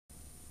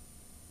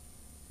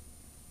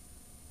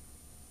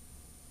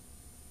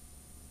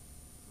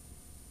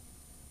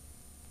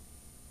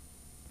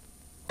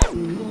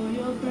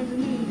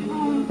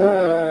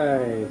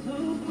Hi.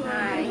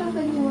 Hi.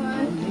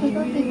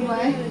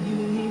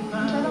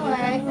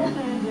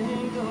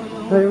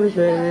 Hi,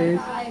 Mercedes.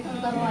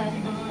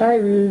 Hi,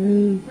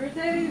 Ruby.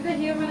 Mercedes, the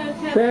human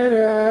attempt.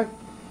 Sandra.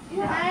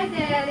 Hi,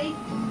 Daddy.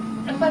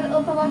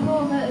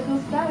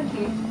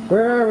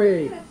 Where are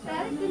we?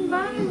 Daddy didn't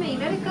bother me.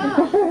 Let it go.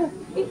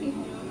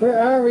 Where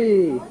are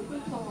we?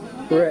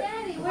 We're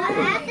Daddy, We're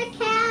at the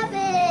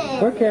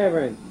cabin. what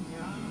cabin?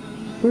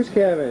 Whose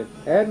cabin?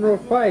 Admiral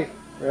Fife,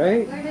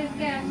 right? Where did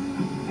gas?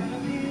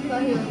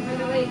 Where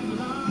the lake?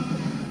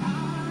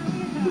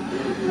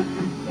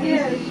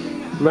 Yes.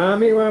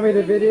 Mommy want me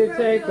to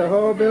videotape the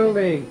whole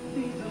building.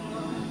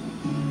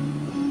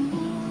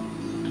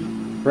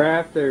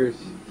 Rafters.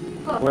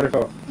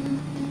 Wonderful.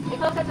 They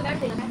close up to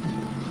everything, okay?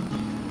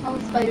 Oh,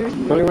 spiders.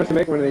 Mommy wants to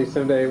make one of these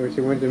someday when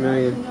she wins $1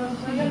 million.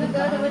 We're going to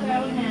build it with our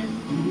own hands.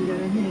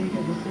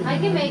 I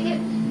can make it.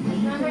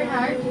 It's not very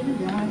hard.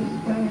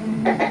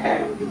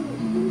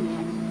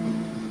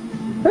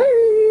 Hey!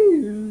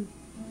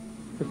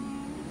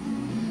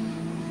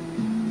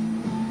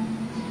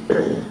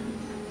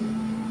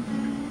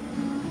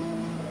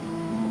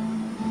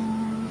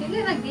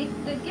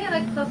 Get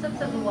like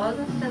close-ups of the walls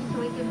and stuff so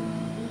we can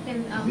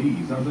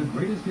These are the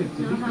greatest hits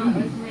of the how it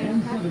was 80s made.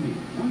 and 70s.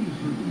 Why do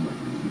certain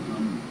records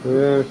become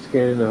I'm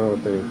scanning the whole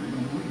thing.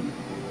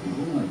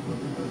 people like what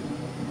they heard?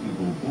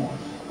 People bought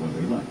what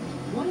they liked.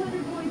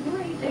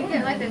 100.3. They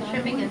get like the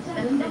trimming and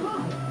stuff too.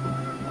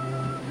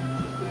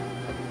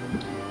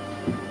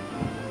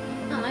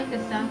 I like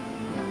this stuff.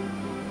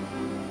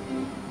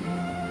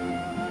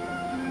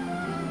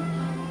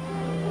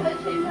 I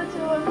changed it to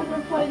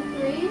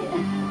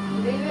 100.3.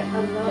 Leave it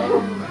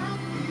alone.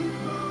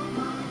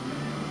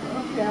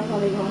 Okay, I'm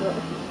probably going to.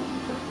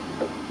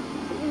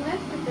 You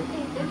messed with the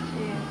thing, didn't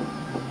you?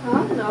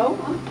 Huh? No.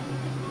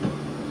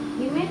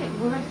 You made it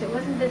worse. It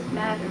wasn't this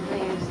bad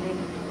earlier, so.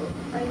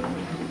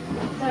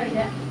 Sorry,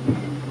 Dad.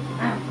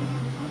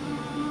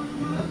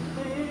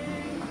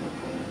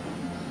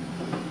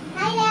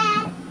 Hi,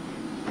 Dad.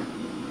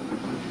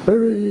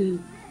 Hurry!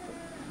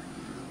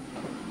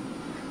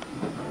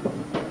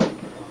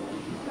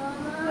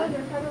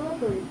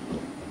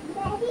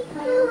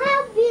 Oh,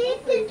 how big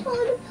the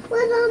total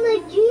was on the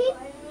Jeep?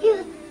 It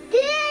was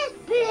this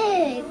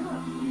big.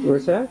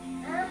 What's that?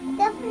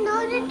 The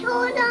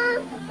toad on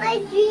my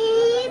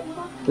Jeep.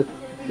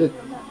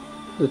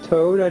 The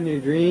toad on your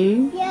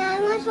dream? Yeah,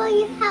 I'm gonna show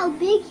you how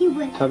big he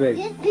was. How big?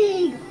 This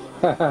big.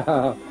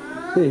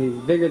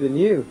 He's bigger than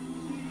you.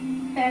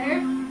 Better?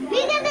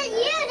 Bigger than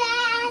you,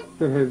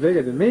 Dad.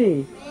 Bigger than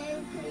me.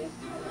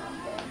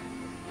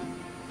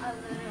 I'll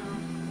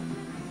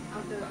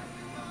do it.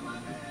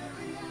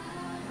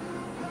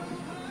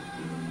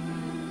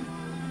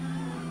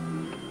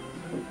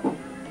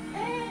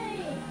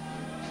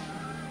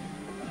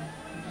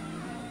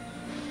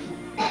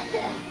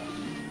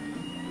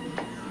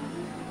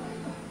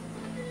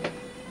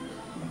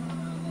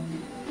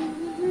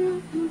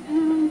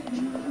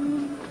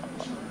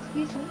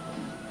 Excuse me.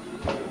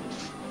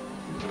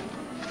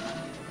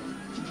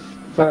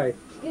 Hi.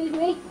 Excuse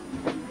me.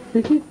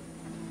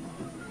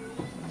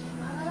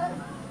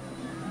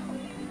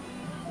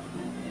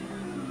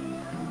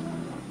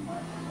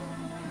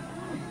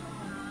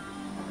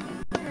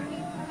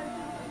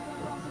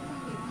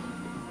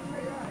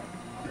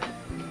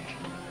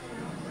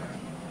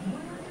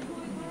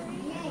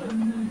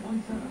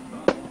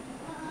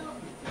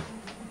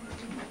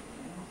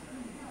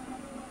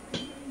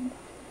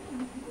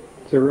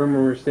 It's a room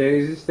where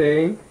Mercedes is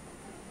staying.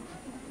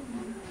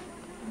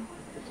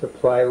 It's a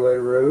plywood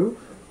roof.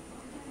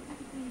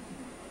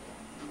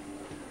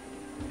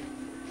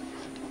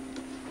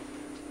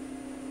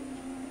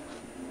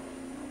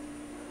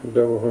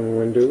 Double hung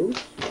windows.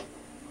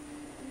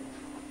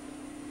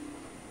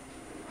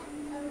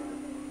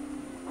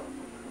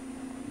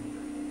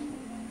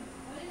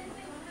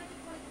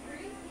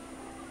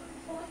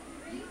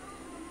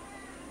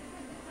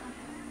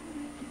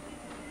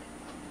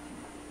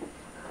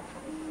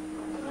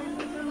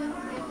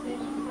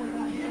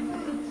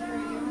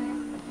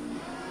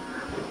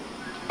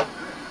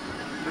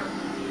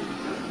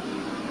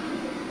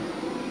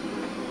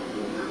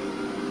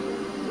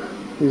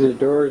 These are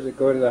doors that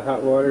go to the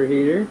hot water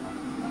heater.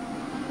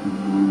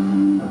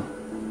 In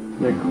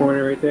the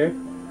corner right there.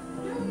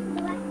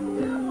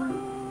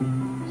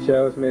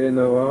 Shelves made in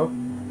the wall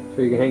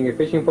so you can hang your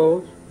fishing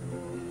poles.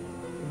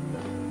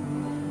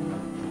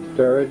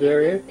 Storage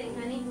area. Thing,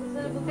 honey. This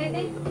little buffet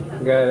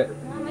thing? Got it.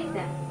 I'll make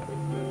that.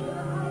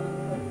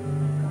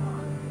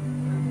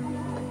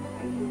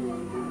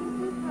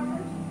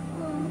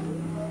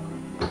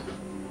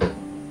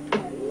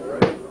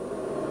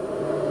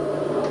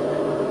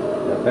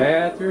 The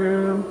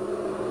bathroom.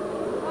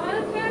 Oh, I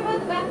don't care about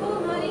the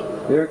bathroom, honey.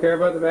 You don't care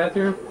about the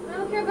bathroom? I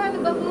don't care about the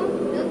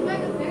buffoon. Just make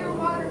a fair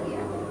water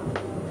here.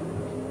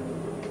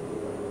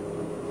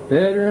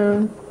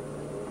 Bedroom.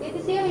 Get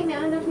the ceiling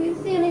now. Don't forget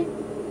the ceiling.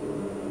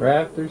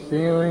 Rafter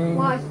ceiling.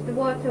 Wash the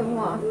water and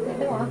wash. Take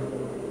the wash.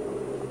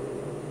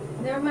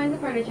 Never mind the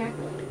furniture.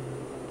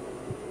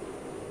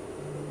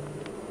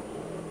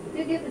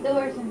 You get the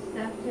doors and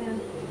stuff too.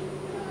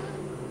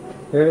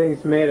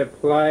 Everything's made of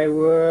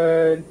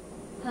plywood.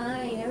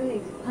 Pine,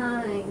 everything's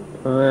pine.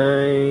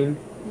 Pine.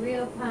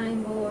 Real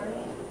pine board.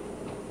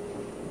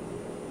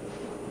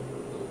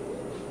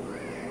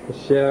 The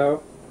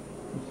shelf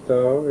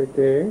installed right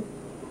there.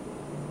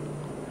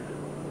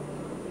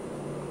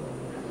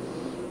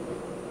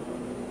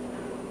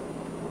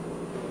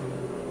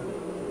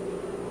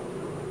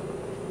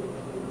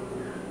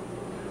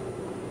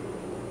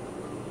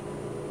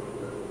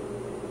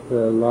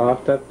 The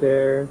loft up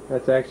there,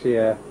 that's actually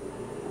a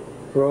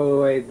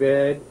rollaway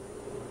bed.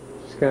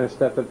 Just kind of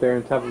stuff up there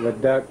on top of a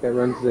duct that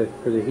runs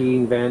for the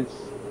heating vents.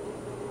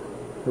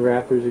 The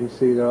rafters, you can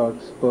see they're all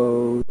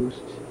exposed.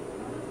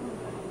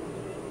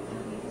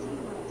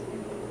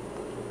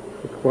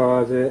 The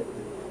closet.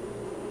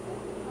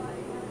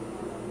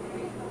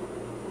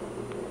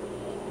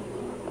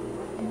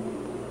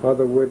 All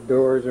the wood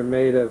doors are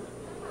made of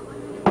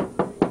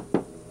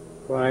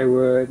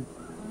plywood.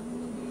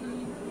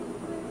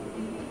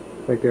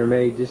 Like they're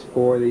made just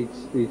for each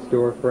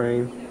door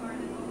frame.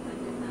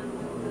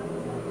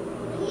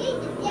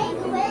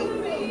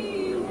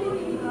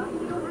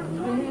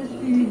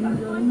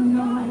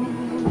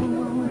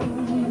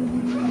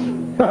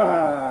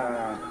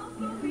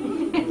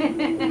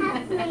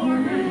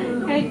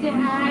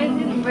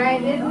 It's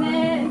bright, isn't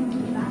it?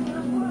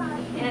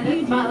 And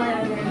it's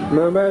falling.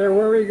 No matter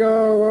where we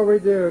go, what we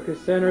do,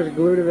 Cassandra's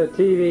glued to the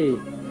TV.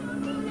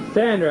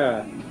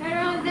 Cassandra! Turn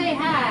around and say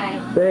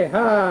hi. Say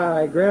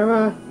hi,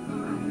 Grandma!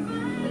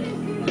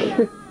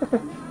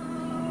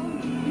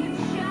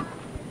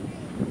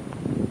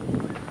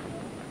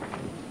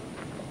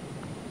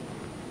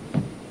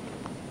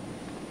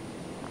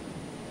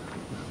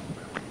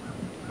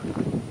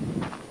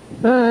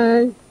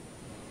 Hi!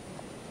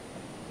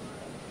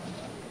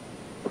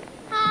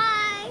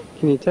 Hi.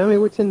 Can you tell me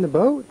what's in the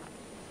boat?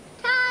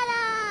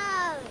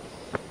 Turtles.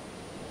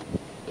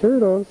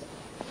 Turtles?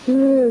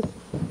 Sure is.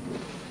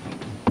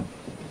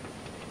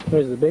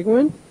 There's the big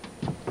one.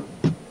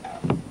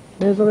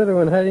 There's a little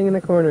one hiding in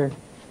the corner.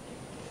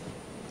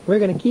 We're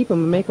going to keep him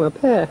and make him a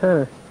pet,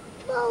 huh?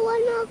 Well,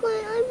 we're not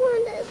going. I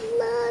want this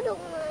little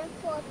one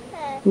for a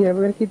pet. Yeah,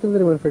 we're going to keep the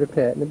little one for the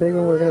pet. And the big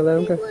one, we're going to let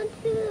him go. Big one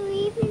too,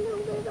 even the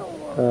little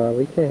one. Oh,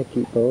 we can't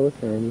keep both,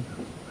 honey.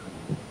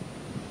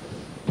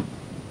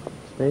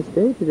 It's a nice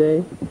day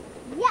today.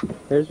 Yeah.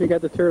 There's we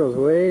got the turtles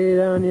way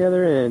down the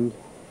other end.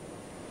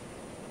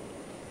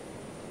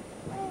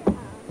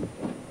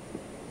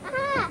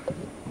 Ah.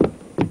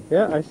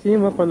 Yeah, I see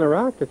them up on the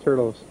rock, the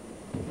turtles.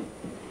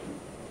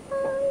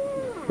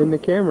 Oh, yeah. In the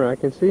camera, I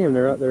can see them.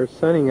 They're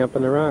sunning up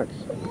on the rocks.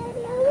 Daddy,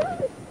 I want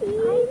to see.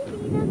 I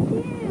see them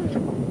too.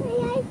 May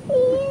I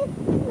see it?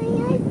 May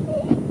I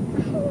see?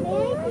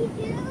 May I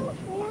see you?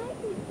 May I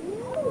see you?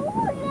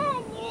 Oh,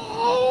 Daddy!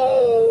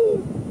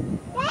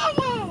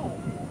 Daddy!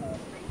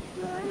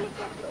 Let me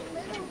get the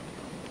little...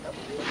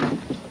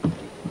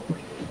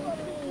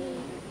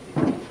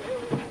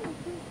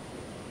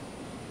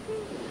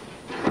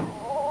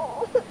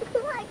 Oh,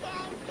 I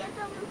can't get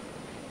them.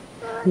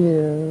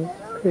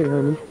 Yeah, okay,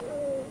 honey.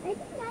 I think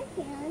I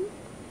can.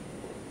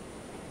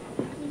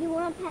 Do you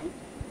want a pen?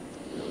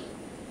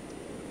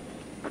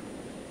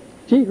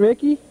 Gee,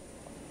 Ricky?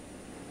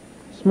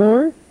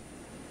 S'more?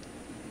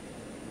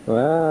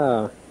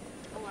 Wow.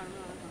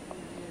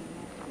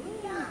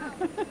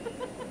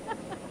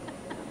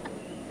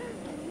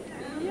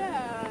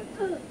 Yeah.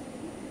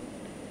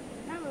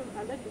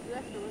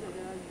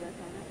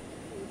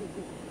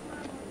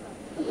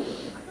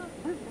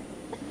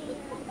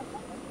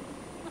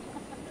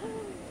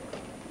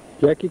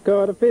 Jackie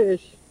caught a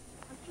fish.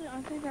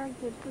 I think I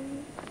did for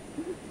you.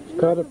 She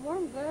caught The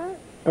worm good.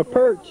 a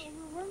perch.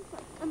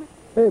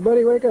 Hey,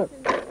 buddy, wake up.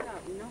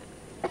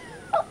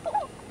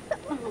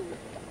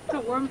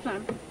 It's worm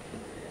time.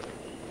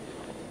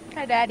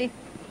 Hi, Daddy.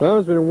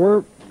 Mom's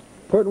been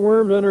putting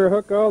worms under her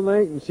hook all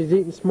night, and she's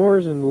eating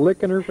s'mores and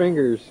licking her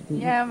fingers.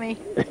 Yummy.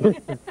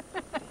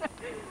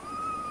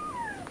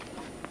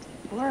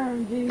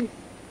 Worm juice.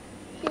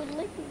 She's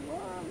licking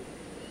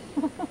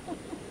worms.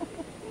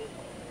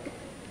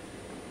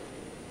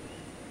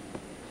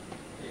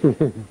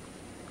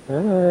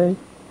 Hi.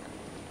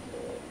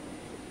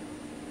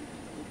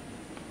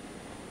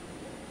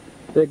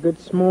 Is that good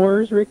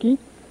s'mores, Ricky?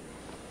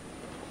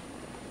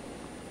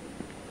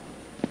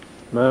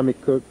 Mommy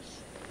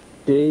cooks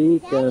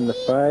steak on the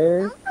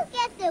fire. Don't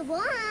forget the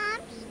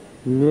worms.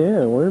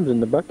 Yeah, worms in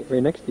the bucket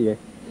right next to you.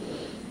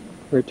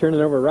 We're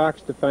turning over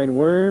rocks to find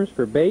worms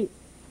for bait.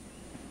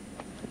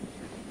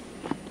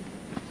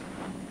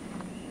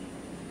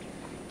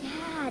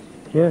 Dad,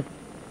 Yeah,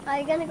 are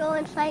you gonna go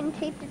inside and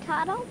tape the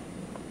turtle?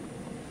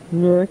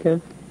 yeah, I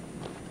can.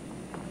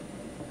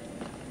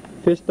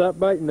 Fish stop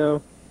biting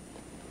now.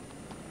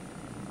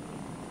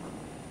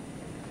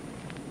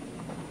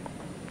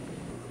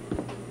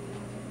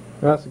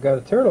 I also got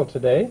a turtle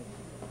today.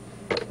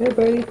 Hey,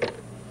 buddy.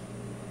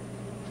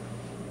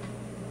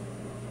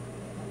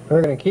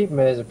 We're going to keep him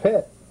as a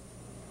pet.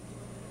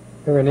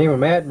 We're going to name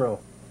him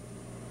Admiral.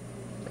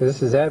 Because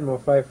this is Admiral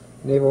Fife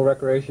Naval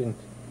Recreation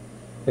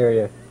There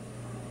you.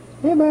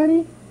 Hey,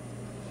 buddy.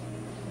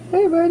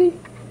 Hey, buddy.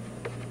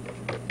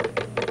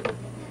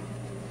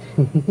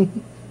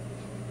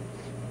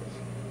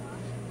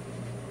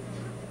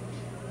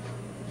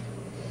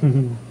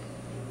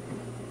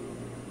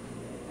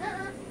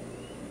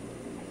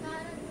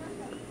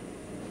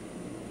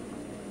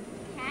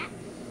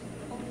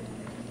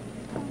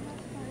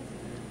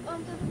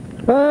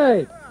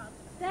 Hi.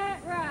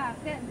 That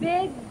rock, that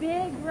big,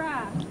 big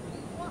rock.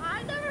 Well,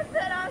 I never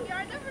sit out here.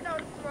 I never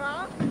noticed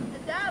wrong.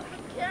 And Dad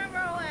put the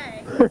camera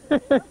away. Okay,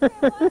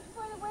 watch for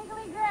the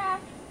wiggly grass.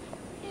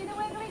 See the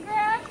wiggly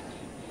grass?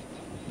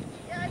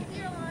 Yeah, I see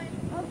your line.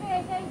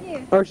 Okay, thank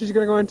you. Oh, she's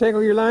gonna go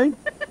untangle your line?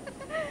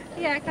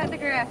 Yeah, I cut the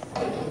grass.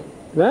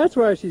 That's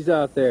why she's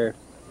out there.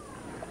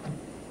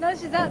 No,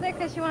 she's out there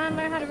because she wants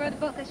to learn how to row the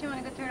boat because she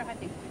wants to go turtle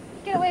hunting.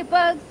 Get away,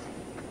 bugs.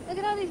 Look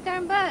at all these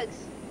darn bugs.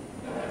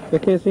 I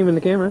can't see him in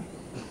the camera.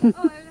 Oh, there's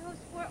a whole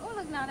sport. Oh,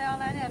 look, now they're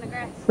all out there on the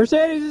grass.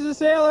 Mercedes is a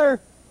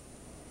sailor.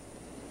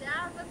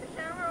 Dad put the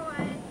camera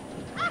away.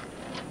 Ah!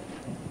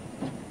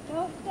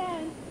 Don't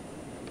stand.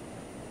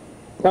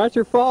 Watch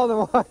her fall in the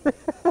water.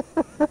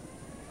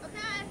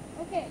 Okay.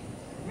 Okay,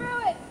 throw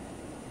it.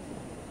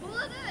 Pull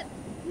it in.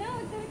 No,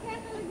 it's going to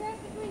catch on the grass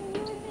between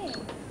you and me.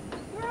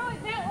 Throw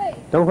it that way.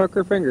 Don't hook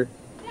her finger.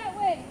 That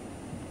way.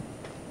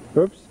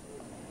 Oops.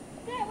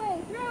 That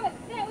way. Throw it.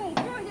 That way.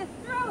 Throw it. Just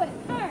throw it.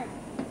 Hard.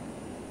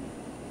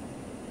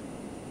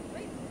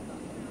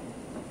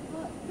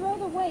 Throw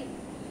the weight.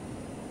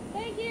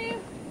 Thank you.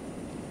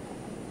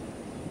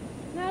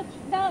 Now,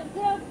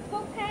 go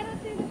paddle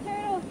through the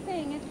turtle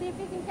thing and see if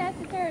you can catch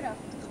the turtle.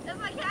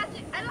 If I catch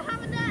it, I don't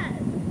have a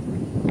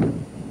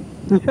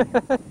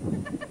net.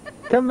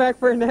 Come back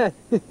for a net.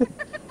 Well,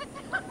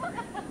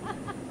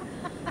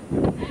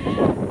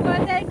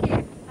 thank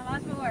you. I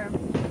lost my worm.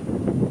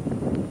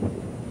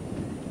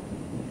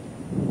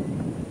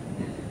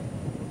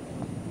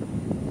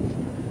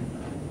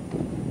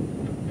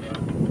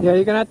 Yeah,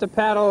 you're gonna have to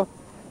paddle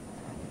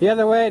the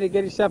other way to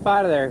get yourself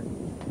out of there.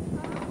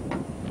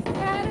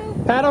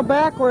 Paddle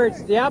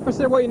backwards, the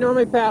opposite of what you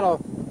normally paddle.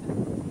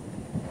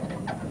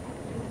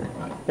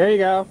 There you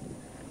go.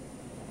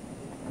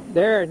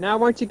 There, now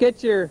once you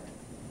get your...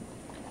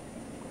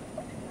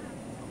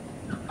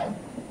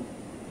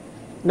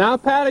 Now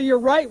paddle your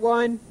right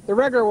one the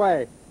regular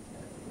way.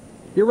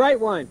 Your right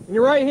one, in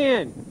your right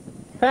hand.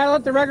 Paddle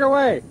it the regular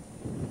way.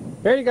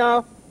 There you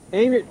go.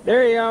 Aim your,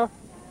 there you go.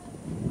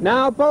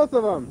 Now both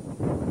of them.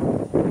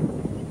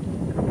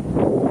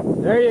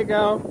 There you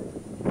go.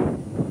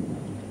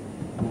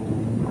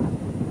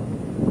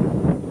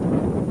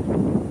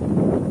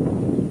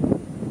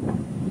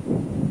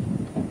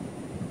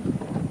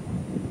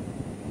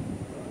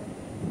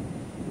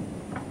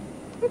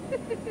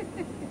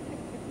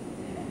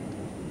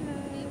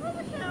 Pull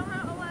the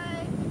camera away.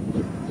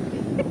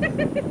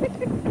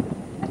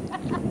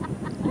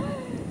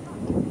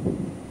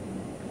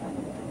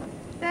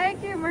 Thank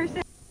you,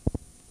 Mercy.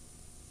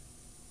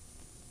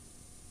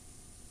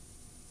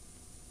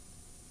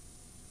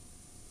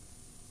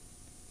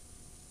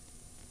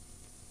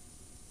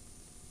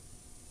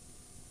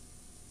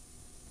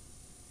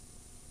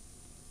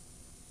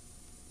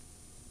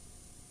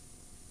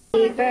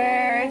 Happy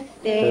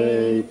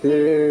birthday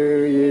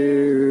to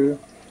you.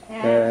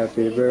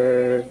 Happy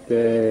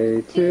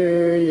birthday to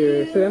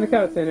you. Sit on the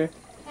couch, Sandra.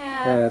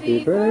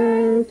 Happy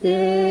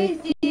birthday,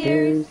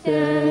 dear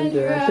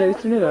Sandra. Say,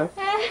 turn it off.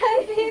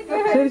 Happy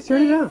birthday Say,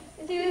 turn it off.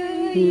 to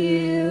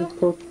you.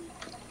 Pull.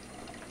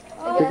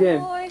 Oh Again.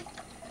 boy.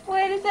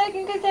 Wait a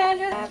second,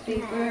 Cassandra. Happy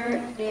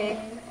birthday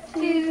to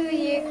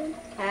you.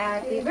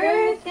 Happy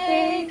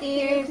birthday,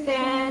 dear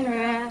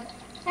Sandra.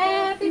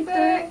 Happy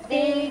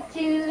birthday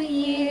to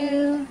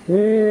you.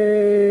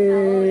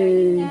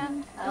 Yay.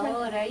 How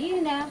old are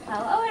you now?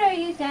 How old are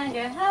you,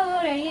 Sandra? How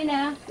old are you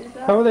now?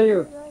 How old are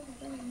you?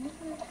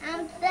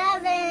 I'm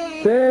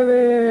 7.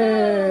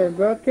 7.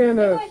 Blood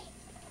candles.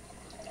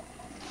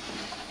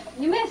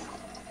 You missed.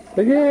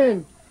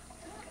 Again.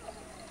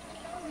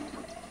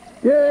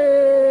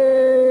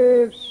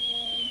 Gifts.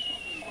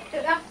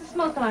 That's the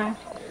smoke alarm.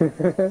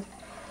 That's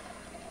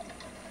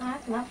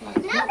my fault.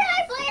 Now can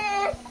I play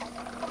this?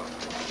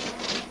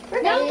 No,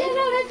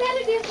 let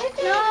Sandra do it.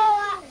 No,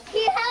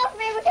 he helped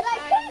me because I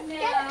couldn't get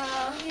it. No,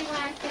 he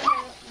wants to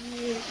help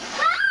you.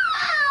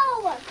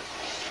 Ow!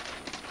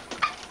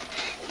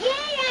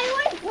 Yay, I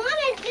always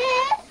wanted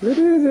this. What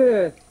is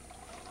it?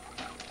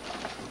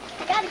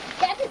 I gotta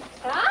get the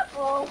top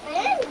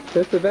open.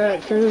 Just the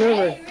back. Turn it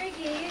over. Hey,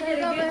 Ricky, you did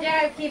a good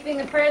job keeping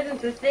the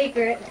presents a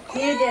secret.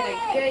 You did a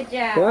good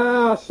job.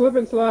 Wow, slip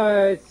and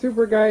slide,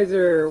 super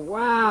geyser.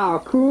 Wow,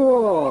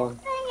 cool.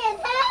 This thing is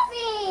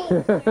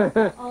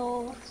heavy.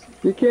 Oh.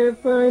 You can't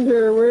find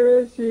her. Where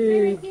is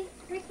she?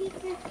 Ricky,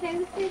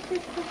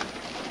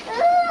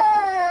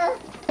 Ugh.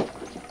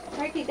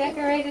 Ricky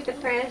decorated the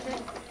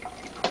present.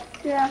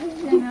 Yeah.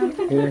 Yeah.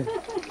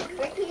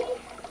 Ricky.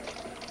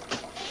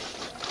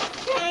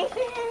 Thank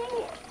you.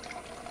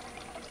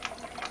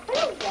 What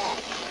is that?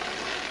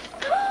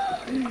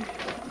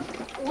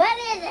 What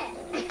is it?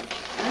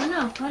 I don't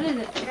know. What is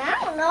it? I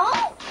don't know.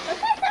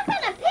 Looks like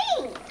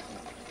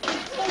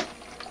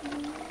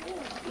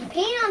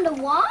paint on the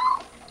wall?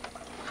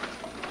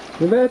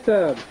 The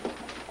bathtub.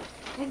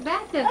 It's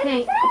bathtub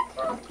paint.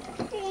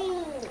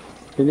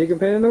 And you can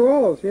paint on the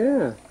walls,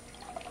 yeah.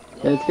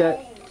 And it's got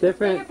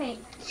different Paint.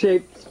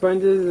 shaped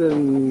sponges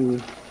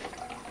and...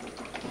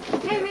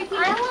 Hey, Ricky.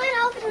 I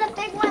want to open the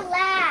big one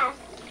last.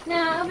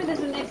 No, open this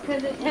one next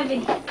because it's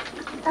heavy.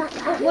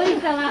 Woody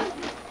fell out.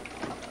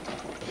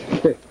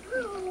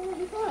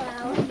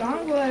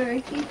 Don't worry,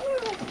 Ricky.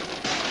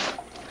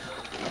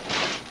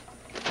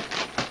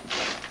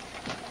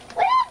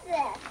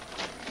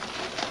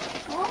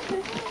 What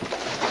is this?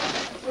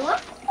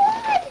 Looks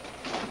good.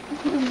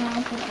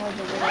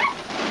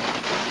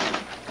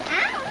 I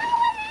don't know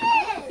what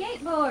it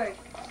is. Skateboard.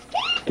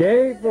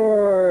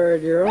 Skateboard!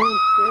 Your own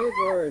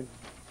skateboard!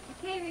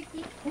 Okay,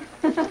 Ricky.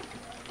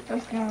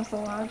 That's going so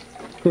loud.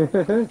 I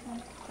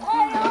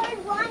always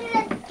wanted a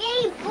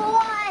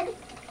skateboard.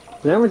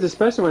 That one's a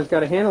special one. It's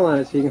got a handle on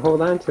it so you can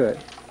hold on to it.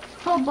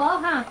 Cool ball,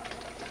 huh?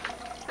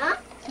 Huh?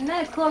 Isn't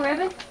that a cool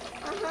ribbon?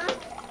 Uh-huh.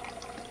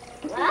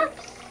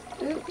 Whoops.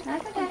 Oops,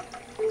 that's okay.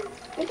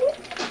 Did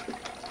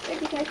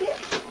you catch it?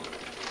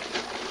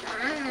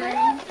 What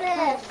is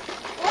this?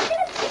 What can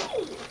it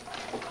be?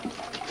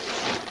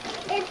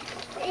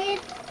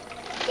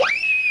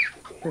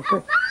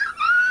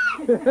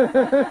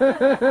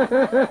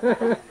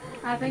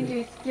 I think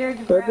you scared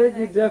your I brother. think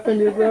you deafened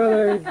your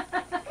brother.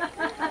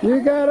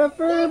 You got a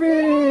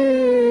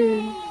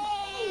Furby!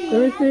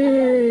 Let me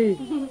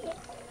see.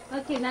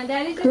 Okay, now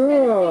Daddy's just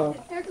Cool.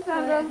 Here,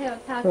 Cassandra.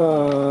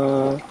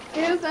 Aww.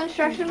 Here's the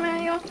instruction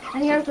manual,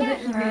 and here's the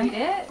dictionary. Read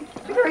it.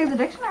 You can read the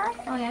dictionary.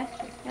 Oh, yeah.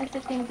 That's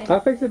the thing.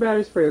 I'll fix the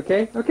batteries for you,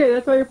 okay? Okay,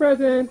 that's all your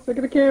presents. Look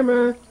at the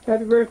camera.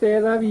 Happy birthday, I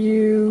love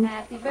you.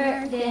 Happy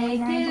birthday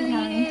to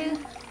you.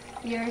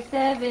 You're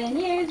 7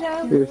 years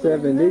old. You're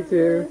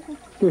 72.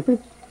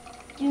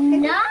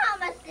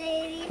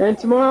 Namaste. And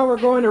tomorrow we're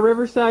going to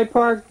Riverside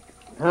Park.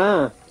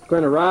 Huh?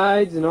 Going to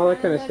rides and all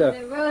that kind of stuff.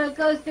 The roller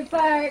coaster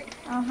park.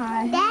 Oh,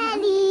 hi.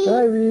 Daddy.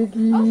 Hi,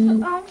 Ricky.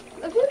 Also,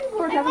 a few people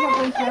were talking about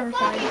going to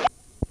Riverside.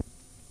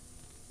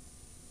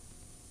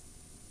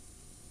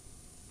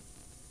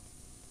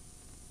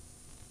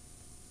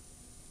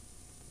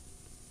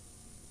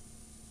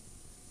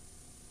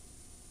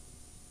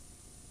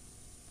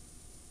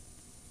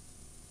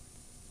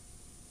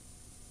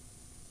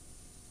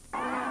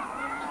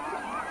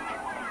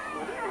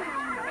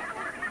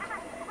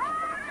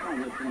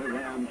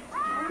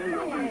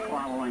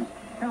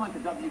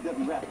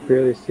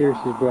 Barely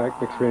seriously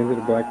black mixed right into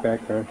the black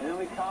background. And then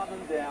we calm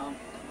them down.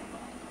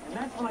 And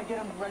that's when I get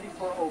them ready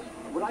for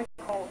what I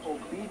call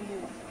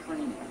obedience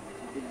training.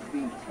 It's the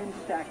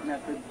 10-stack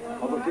method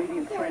of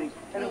obedience training.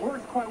 And it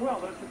works quite well,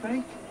 don't you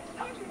think?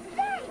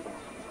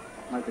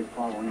 My big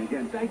following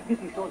again. I can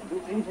get these dogs to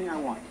do anything I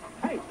want.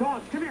 Hey,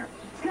 dogs, come here.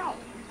 Scout!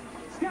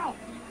 Scout!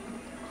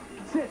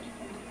 Sit.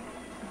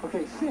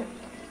 Okay, sit.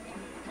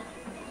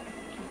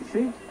 You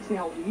see? See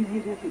how easy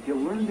it is if you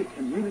learn to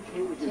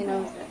communicate with your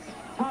dog?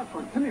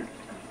 Popcorn, come here.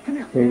 Come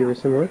here. Can you give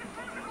us some more?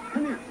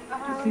 Come here.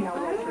 Just see how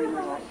well trained they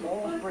are.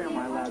 All three of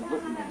my lads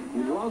listen to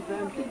me. We love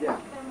them to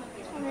death.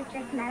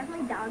 Mr.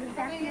 Smedley, dog is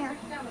back here.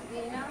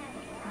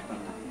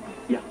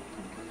 Yeah.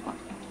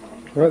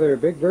 Oh, they're a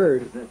big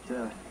bird. Is that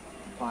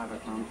 5, I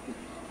promise you.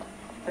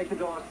 Take the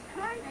dogs.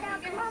 Come on,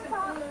 Scout. Come on,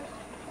 Paul.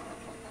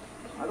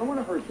 I don't want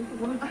to hurt you. I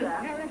want to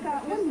chat.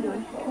 What are you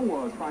doing?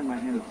 Oh, trying my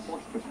hand at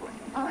horse whistling.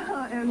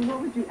 And what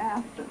would you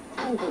ask them?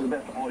 Oh, for the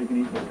best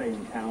all-you-can-eat buffet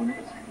in town.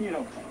 You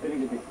know, they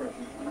didn't get the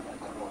expression.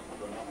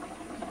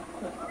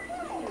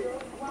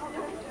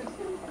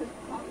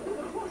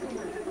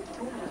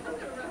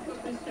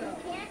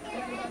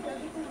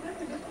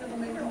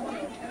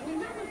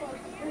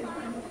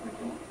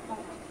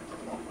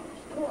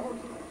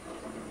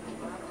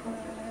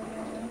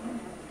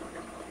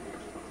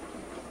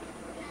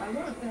 I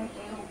want to thank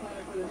Animal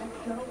Planet for the next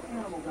show,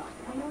 Animal Doc.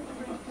 I know it's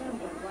a great channel,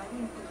 but I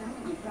think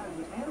presented because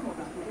with Animal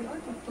Doc, they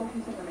aren't just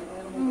focusing on the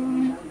animals of the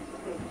United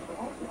States, but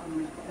also on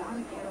the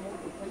exotic animals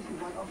of places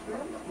like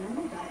Australia.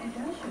 Animal Doctor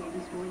does show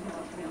the stories of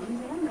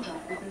Australia's animal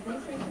doctors, as they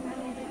say some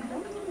animals that you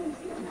don't even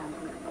see around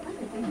here.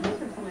 Like if they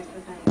research some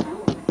exercise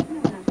animals, you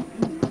don't have to be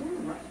in the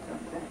animal. Right,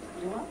 that's that.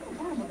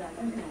 Welcome, Animal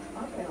Doctor, next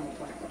on Animal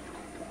Planet.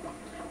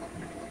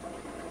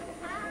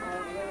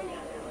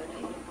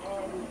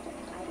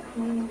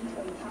 Clean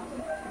from the top.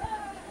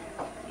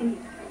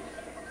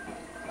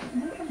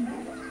 Make them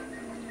better.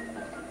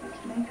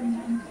 Make them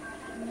better.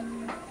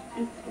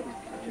 It's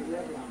the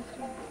red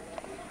lobster.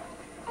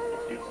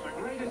 It's the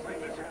greatest thing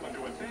that's happened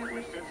to a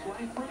sandwich since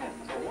sliced bread.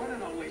 The one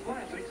and only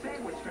classic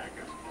sandwich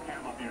stackers.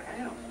 Ham up your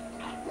ham.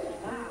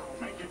 Wow.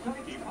 Make it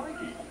pikey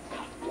pikey.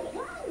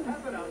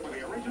 Have it out with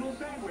the original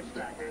sandwich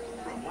stackers.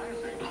 From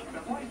Lansing, the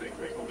plastic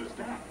pickle to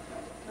stack.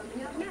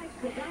 Coming up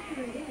next, the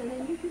doctor is in,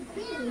 and you can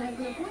see him make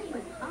an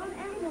appointment on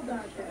Animal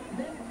Doctor.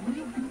 Then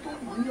real people,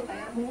 real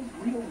animals,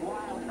 real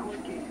wild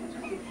cooking.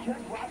 It's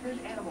Judge Rogers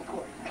Animal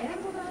Court.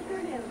 Animal Doctor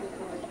and Animal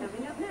Court,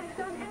 coming up next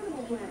on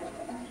Animal Planet.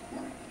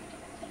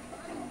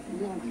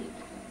 Yogi,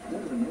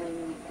 one of the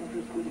millions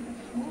interested in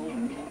small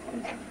animal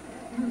care.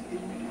 Here's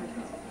Amy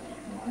Picachu,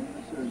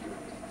 minor surgery.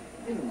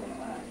 Anyway,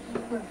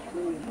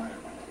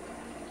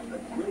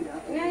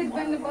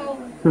 bring the bowl.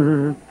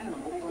 Mhm.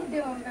 What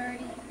you doing,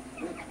 Birdie?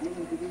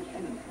 Willing to do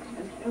anything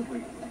and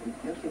everything to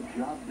get the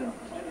job done.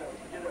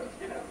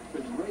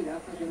 With great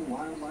African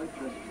wildlife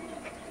rescue,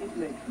 it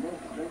makes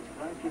most best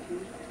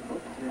practices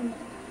look tame.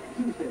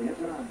 Tuesday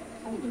at 9,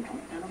 only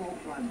on Animal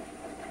Planet.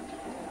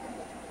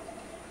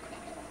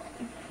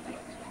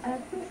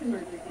 At this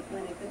emergency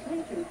clinic, the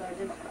patients are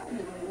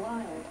decidedly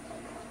wild.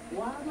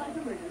 Wildlife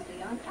emergency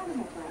on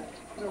Animal Planet,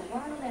 where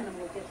wild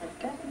animals get the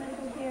best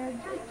medical care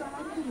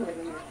outside of the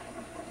wilderness.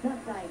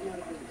 Not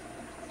diagnoses,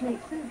 snake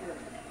surgery,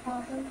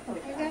 possum, I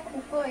post. got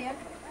some for you.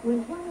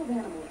 When wild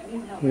animals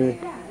need help, Yeah.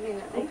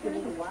 they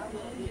turn to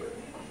wildlife.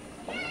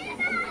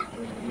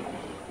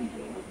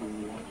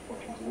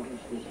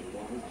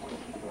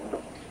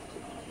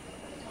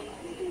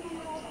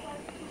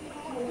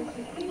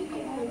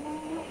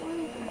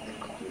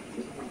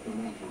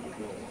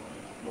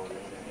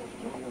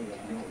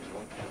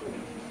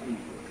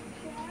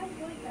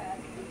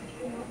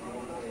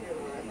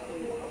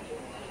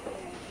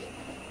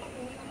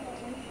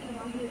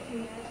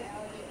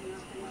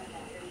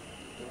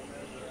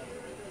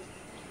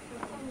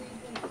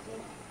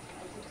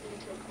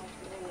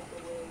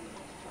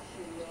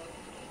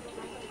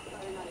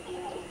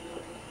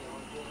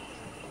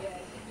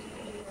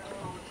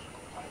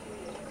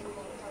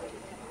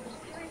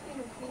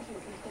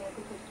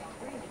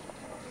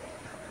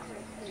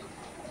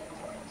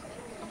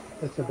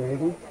 That's a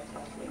baby.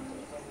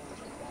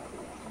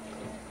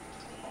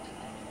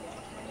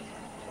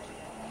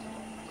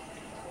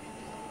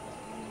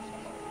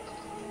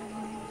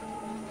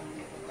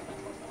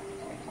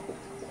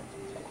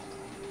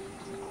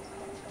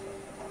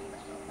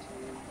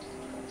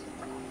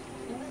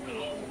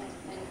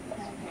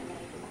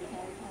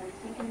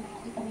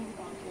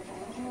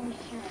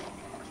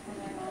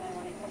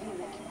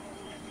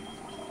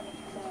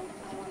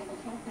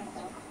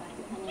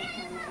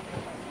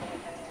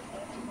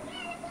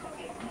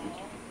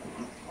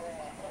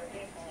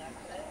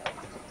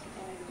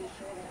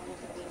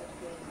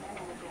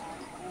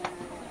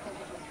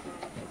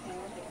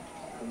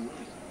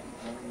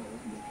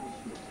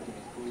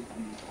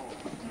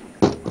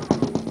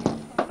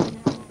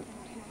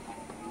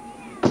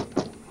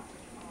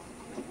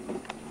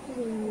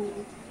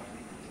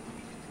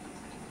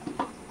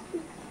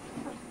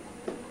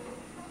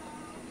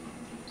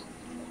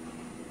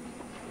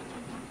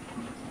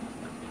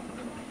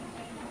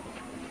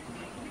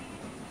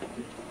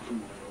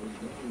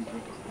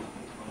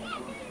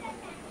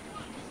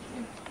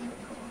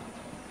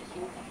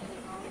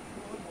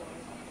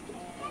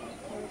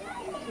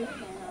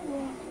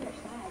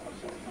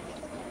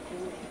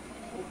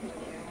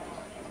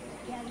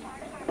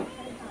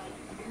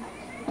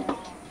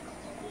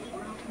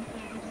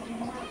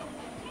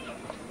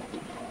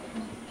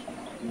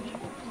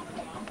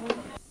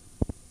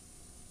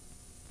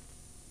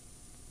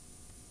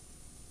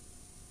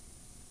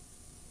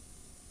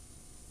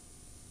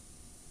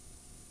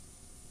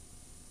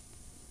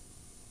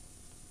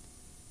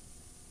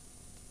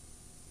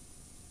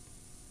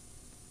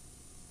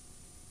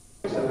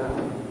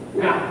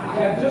 Now, I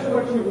have just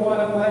what you want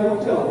at my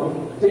hotel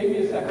room. Take me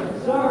a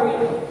second. Sorry,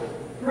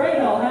 afraid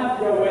I'll have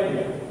to go with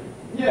you.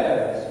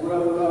 Yes,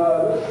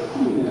 well, let's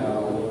see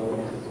now.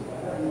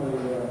 I have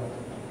my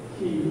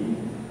key.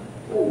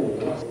 Oh,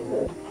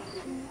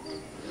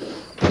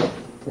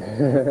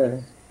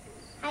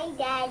 Hi,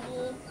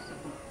 Daddy.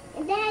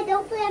 Dad,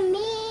 don't play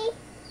me.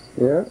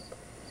 Yeah.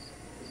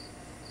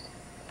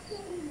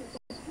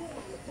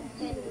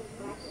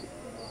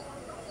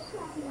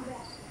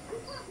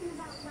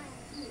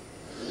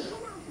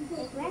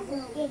 The grass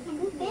is getting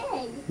too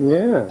big.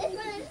 Yeah. This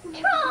one is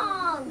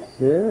strong.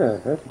 Yeah,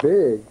 that's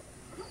big.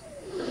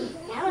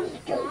 That was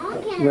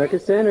strong. Can Now, I?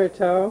 Cassandra,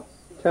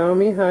 tell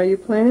me how you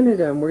planted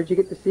them. Where'd you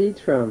get the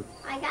seeds from?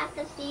 I got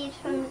the seeds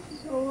from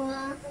school,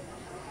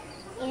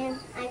 and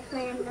I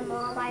planted them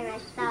all by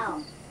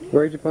myself.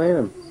 Where'd you plant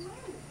them?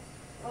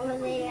 Over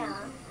there.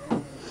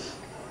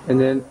 And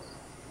then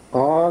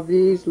all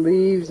these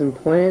leaves and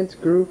plants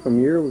grew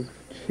from your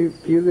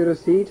few little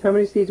seeds? How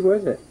many seeds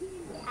was it?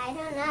 I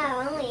don't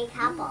know, only a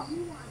couple.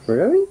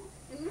 Really?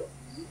 Mhm.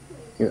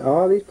 And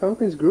all these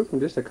pumpkins grew from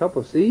just a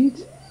couple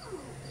seeds?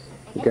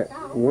 I You guess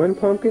got so. one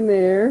pumpkin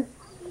there.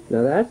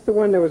 Now that's the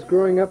one that was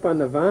growing up on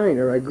the vine,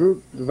 or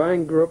the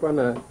vine grew up on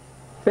the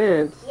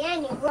fence. Yeah,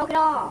 and you broke it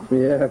off.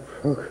 Yeah,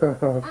 broke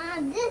off.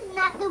 This is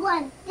not the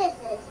one. This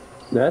is.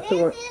 That's the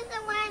one. This is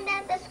the one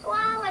that the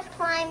squirrel was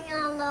climbing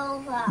all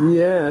over.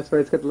 Yeah, that's why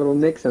it's got the little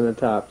nicks on the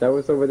top. That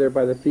was over there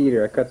by the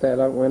feeder. I cut that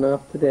one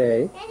off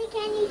today. Daddy,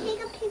 can you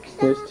take a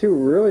picture? There's two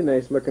really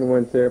nice looking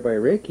ones there by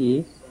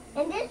Ricky.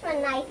 And this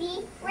one might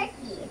be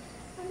Ricky.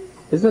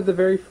 Isn't that the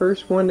very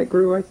first one that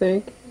grew, I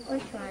think?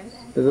 Which one?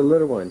 There's a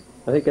little one.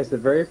 I think that's the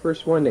very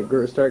first one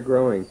that started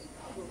growing.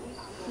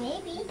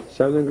 Maybe.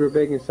 Some of them grew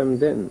big and some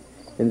didn't.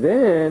 And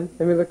then,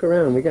 let me look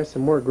around. We got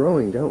some more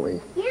growing, don't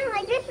we? Yeah,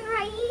 like this one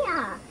right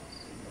here.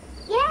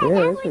 Yeah, Yeah, that this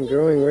one one you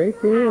growing can right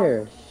grow.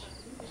 there.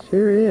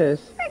 Sure is.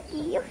 Ricky,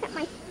 you hit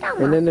my stomach.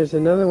 And then there's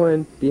another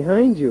one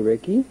behind you,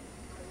 Ricky.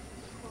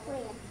 Where?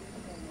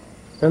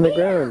 On the Yeah.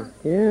 ground.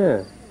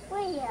 Yeah.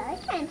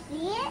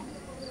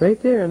 Right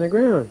there on the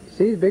ground.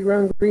 See the big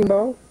round green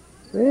ball?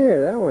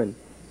 There, that one.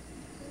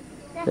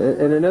 And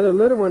another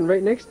little one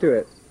right next to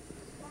it.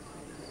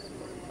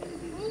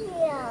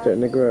 Starting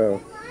to grow.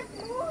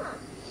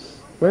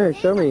 Where?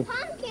 Show me.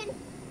 Pumpkin.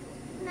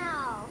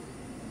 No.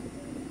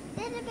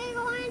 There's a big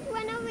orange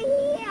one over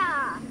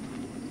here.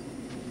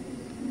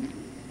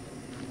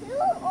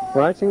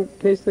 Watch in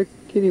case the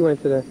kitty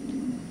went to the...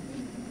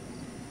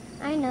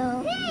 I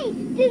know. Hey,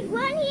 there's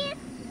one here,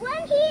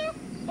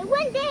 and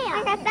one there.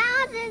 And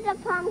thousands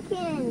of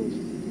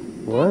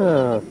pumpkins.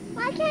 Wow.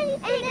 Why can't you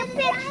take a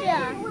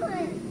picture?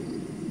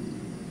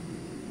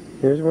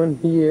 Here's one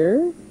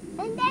here.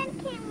 And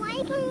then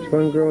There's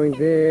one growing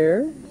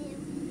there.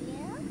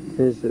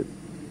 There's a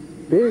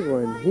big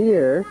one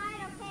here.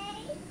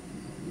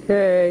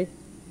 Okay.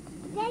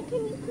 Dad,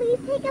 can you please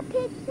take a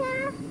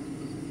picture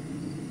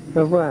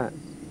Of what?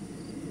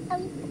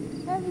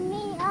 of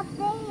me up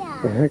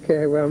there?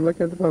 Okay, well, I'm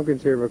looking at the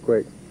pumpkins here real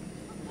quick.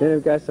 Then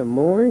I've got some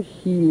more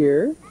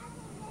here.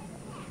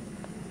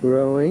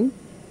 Growing.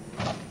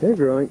 They're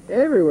growing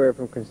everywhere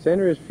from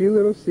Cassandra's few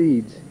little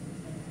seeds.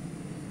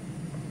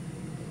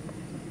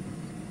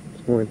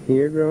 There's one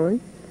here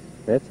growing.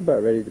 That's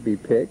about ready to be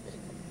picked.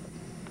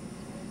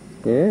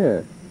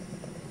 Yeah.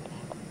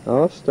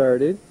 All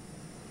started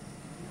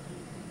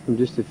from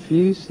just a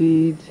few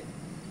seeds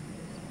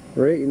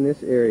right in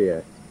this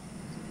area.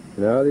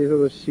 And all these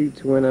little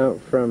shoots went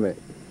out from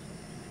it.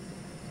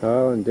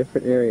 All in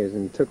different areas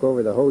and took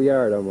over the whole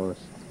yard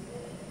almost.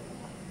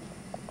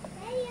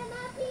 Hey, I'm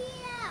up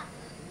here.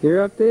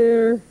 You're up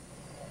there.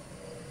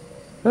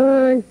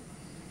 Hi.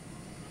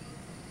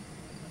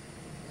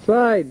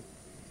 Slide.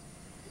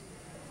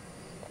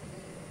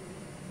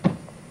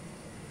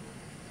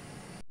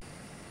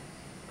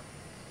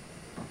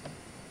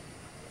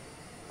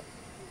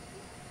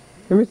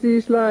 Let me see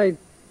you slide.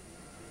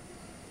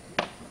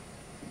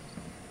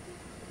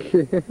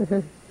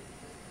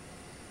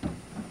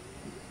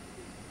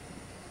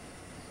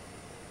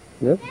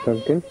 That's a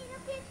pumpkin. Take a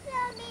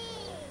picture of me.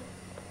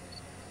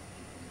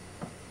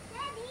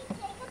 Daddy,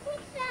 take a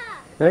picture.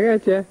 I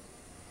got ya.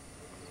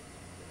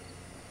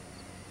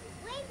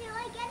 Wait till I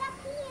get up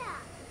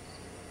here.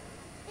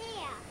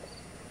 There.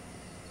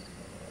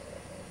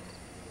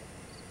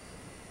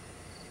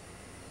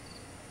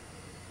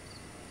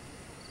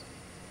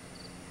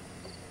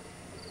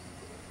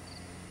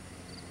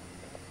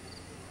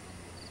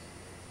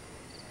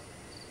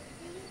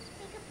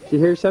 Did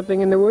you hear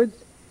something in the woods?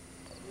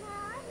 No, I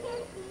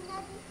can't see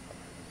nothing.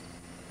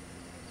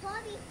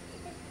 Bobby,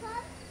 it's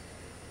close.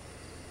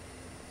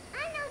 I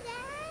know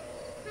that.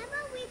 How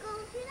about we go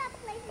to that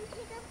place and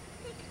take a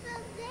picture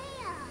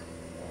there?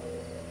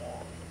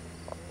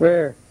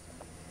 Where?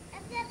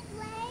 At that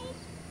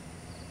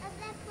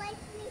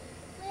place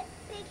with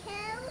big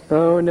hills.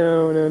 Oh,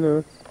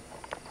 no.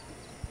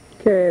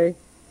 Okay.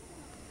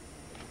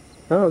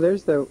 Oh,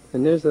 there's the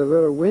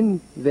little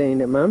wind vane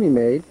that Mommy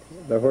made.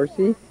 The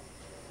horsey.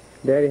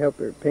 Daddy helped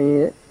her paint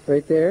it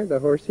right there, the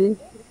horsey.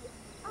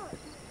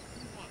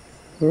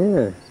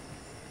 Yeah.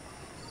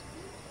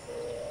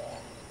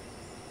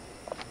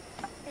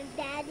 And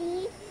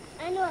Daddy,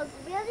 I know a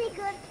really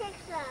good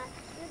picture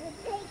you can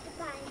take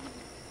by me.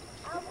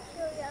 I'll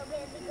show you a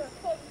really good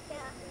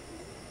picture.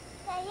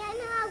 Daddy, I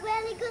know a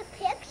really good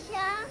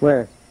picture.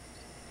 Where?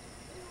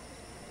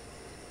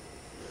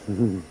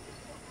 Playing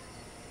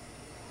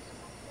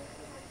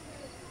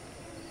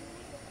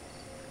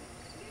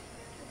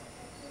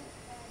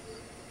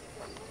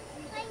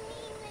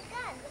the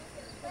gun.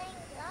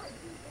 Playing gun.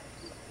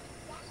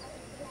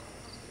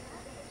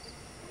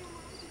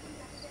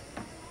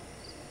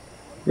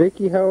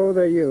 Ricky, how old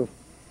are you?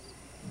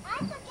 I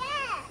forget.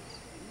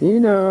 You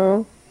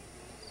know.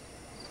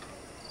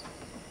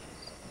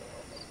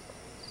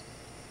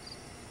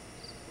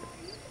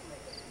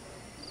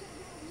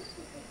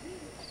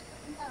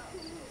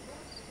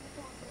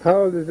 How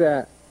old is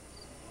that?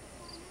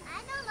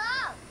 I don't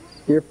know.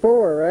 You're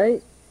 4,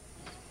 right?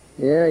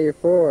 Yeah, you're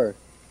 4.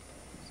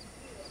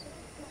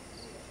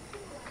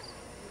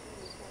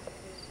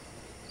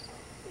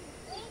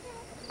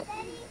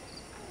 Daddy,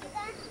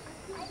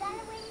 I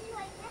gotta wait until I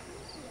get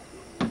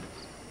here.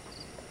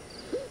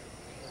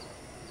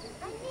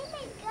 I need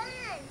my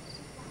gun.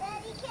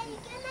 Daddy, can you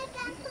get my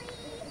gun,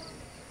 please?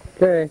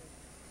 Okay.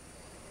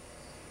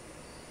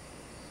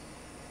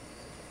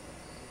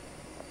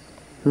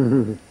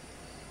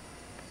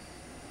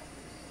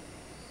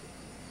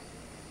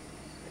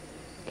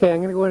 Okay, I'm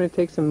gonna go in and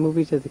take some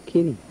movies of the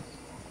kitty.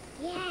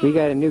 Yeah. We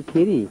got a new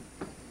kitty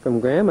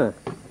from Grandma.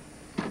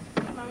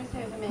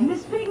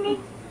 Miss Pygmy,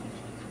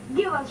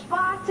 give us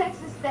 5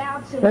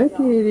 Texas-style chili Hi, dogs.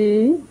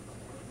 kitty.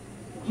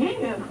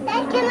 Junior.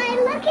 Dad, can I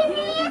look in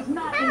here?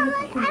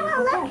 I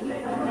will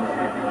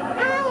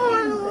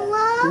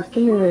look. Just a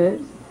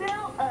minute.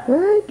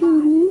 Hi,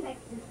 kitty.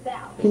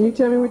 Can you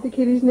tell me what the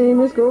kitty's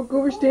name is? Go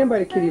over, stand by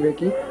the kitty,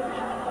 Ricky.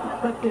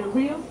 But they're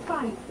real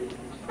spicy.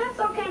 That's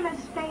okay, Miss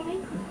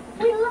Pygmy.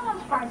 We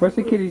love spicy. What's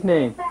the kitty's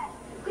name?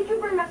 Could you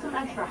bring us some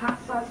extra hot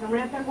sauce and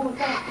red pepper with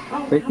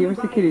that? Ricky,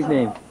 what's the kitty's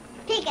name?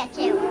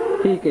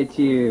 Pikachu.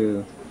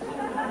 Pikachu.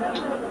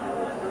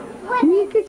 Pikachu!